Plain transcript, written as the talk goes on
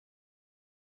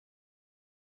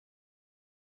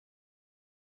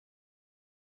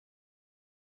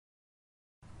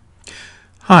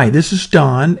Hi, this is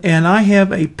Don, and I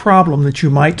have a problem that you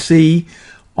might see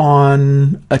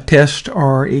on a test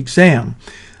or exam.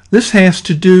 This has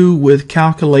to do with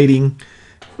calculating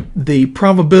the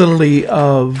probability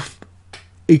of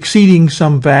exceeding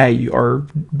some value or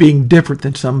being different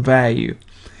than some value.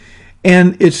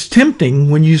 And it's tempting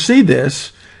when you see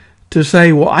this to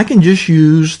say, well, I can just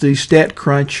use the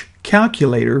StatCrunch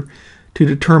calculator to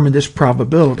determine this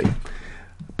probability.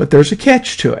 But there's a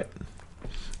catch to it.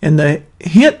 And the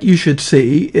hint you should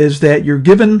see is that you're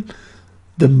given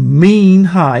the mean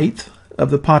height of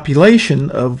the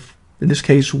population of, in this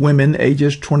case, women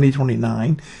ages 20 to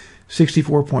 29,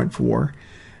 64.4,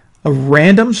 a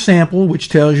random sample, which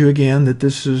tells you again that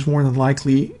this is more than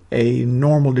likely a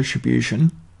normal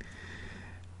distribution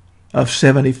of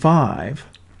 75,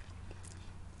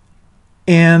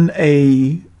 and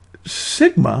a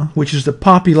sigma, which is the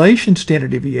population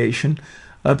standard deviation,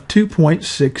 of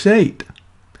 2.68.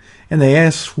 And they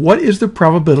ask, what is the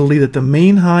probability that the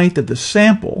mean height of the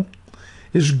sample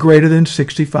is greater than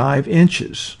 65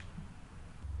 inches?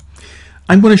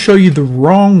 I'm going to show you the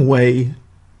wrong way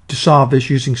to solve this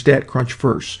using StatCrunch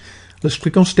first. Let's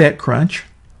click on StatCrunch.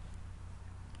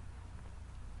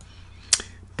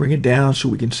 Bring it down so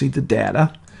we can see the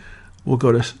data. We'll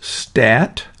go to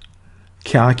Stat,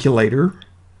 Calculator,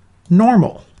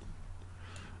 Normal.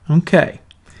 Okay.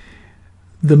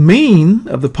 The mean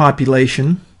of the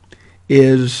population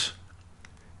is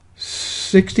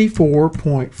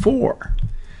 64.4,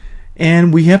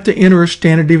 and we have to enter a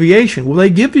standard deviation. Well, they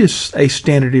give you a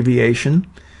standard deviation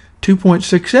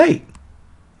 2.68.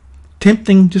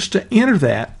 Tempting just to enter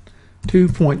that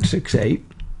 2.68,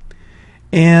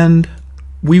 and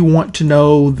we want to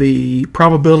know the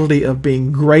probability of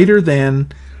being greater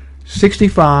than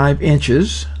 65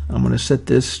 inches. I'm going to set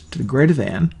this to greater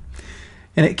than,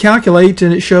 and it calculates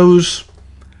and it shows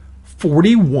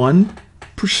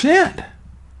 41%.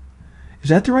 Is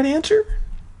that the right answer?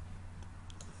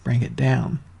 Bring it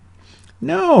down.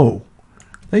 No.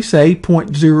 They say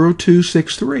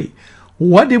 0.0263.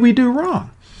 What did we do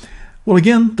wrong? Well,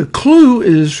 again, the clue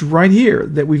is right here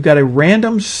that we've got a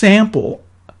random sample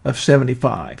of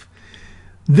 75.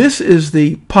 This is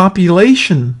the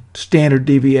population standard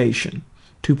deviation,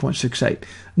 2.68,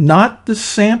 not the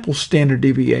sample standard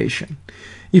deviation.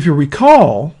 If you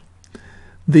recall,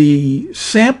 the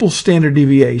sample standard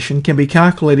deviation can be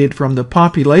calculated from the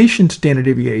population standard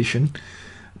deviation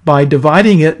by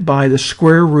dividing it by the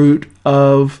square root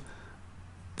of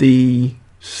the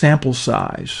sample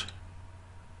size.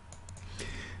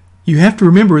 You have to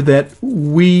remember that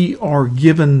we are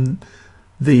given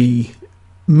the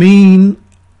mean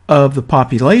of the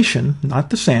population,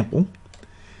 not the sample,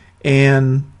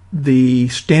 and the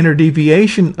standard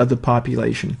deviation of the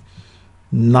population,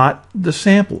 not the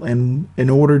sample. And in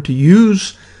order to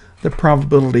use the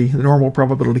probability, the normal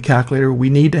probability calculator, we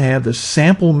need to have the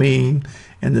sample mean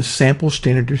and the sample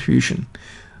standard distribution.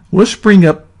 Let's bring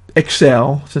up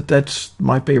Excel, since that's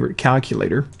my favorite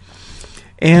calculator.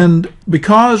 And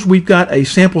because we've got a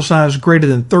sample size greater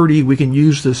than 30, we can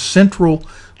use the central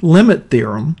limit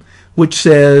theorem, which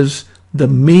says the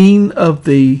mean of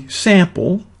the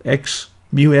sample, x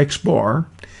mu x bar,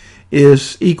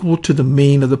 is equal to the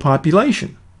mean of the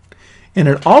population. And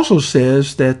it also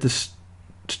says that the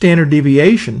standard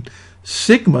deviation,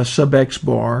 sigma sub x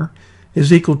bar,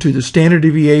 is equal to the standard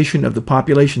deviation of the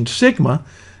population sigma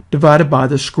divided by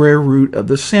the square root of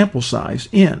the sample size,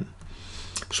 n.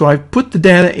 So I've put the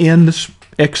data in this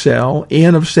Excel,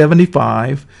 n of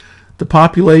 75, the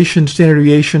population standard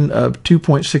deviation of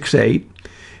 2.68,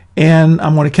 and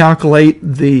I'm going to calculate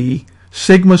the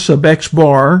sigma sub x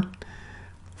bar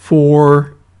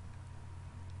for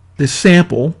the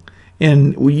sample,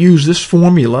 and we use this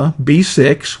formula,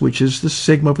 B6, which is the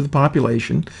sigma for the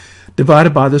population,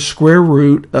 divided by the square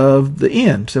root of the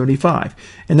n, 75.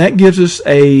 And that gives us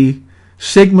a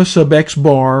sigma sub x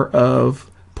bar of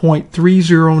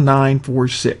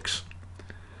 0.30946.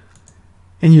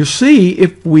 And you'll see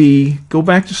if we go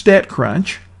back to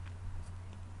StatCrunch,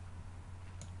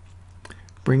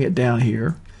 bring it down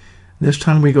here, this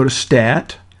time we go to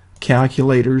Stat,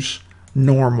 Calculators,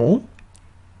 Normal,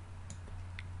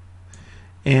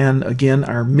 and again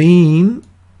our mean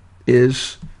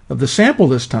is of the sample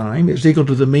this time is equal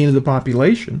to the mean of the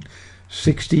population,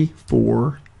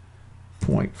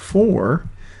 64.4.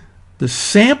 The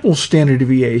sample standard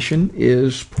deviation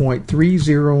is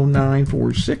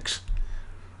 0.30946,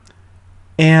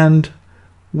 and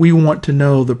we want to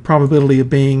know the probability of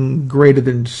being greater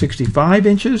than 65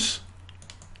 inches.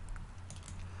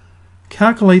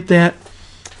 Calculate that,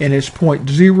 and it's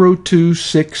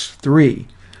 0.0263.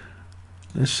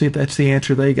 Let's see if that's the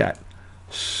answer they got.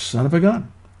 Son of a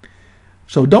gun.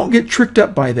 So don't get tricked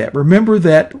up by that. Remember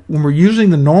that when we're using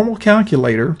the normal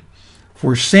calculator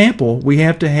for sample, we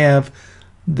have to have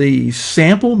the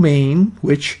sample mean,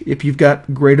 which if you've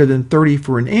got greater than 30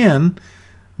 for an n,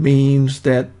 means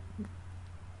that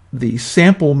the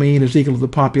sample mean is equal to the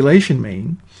population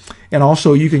mean. And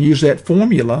also you can use that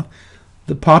formula,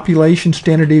 the population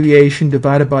standard deviation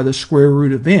divided by the square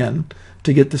root of n,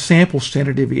 to get the sample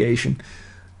standard deviation.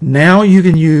 Now you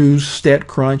can use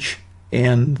StatCrunch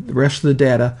and the rest of the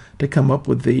data to come up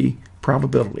with the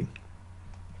probability.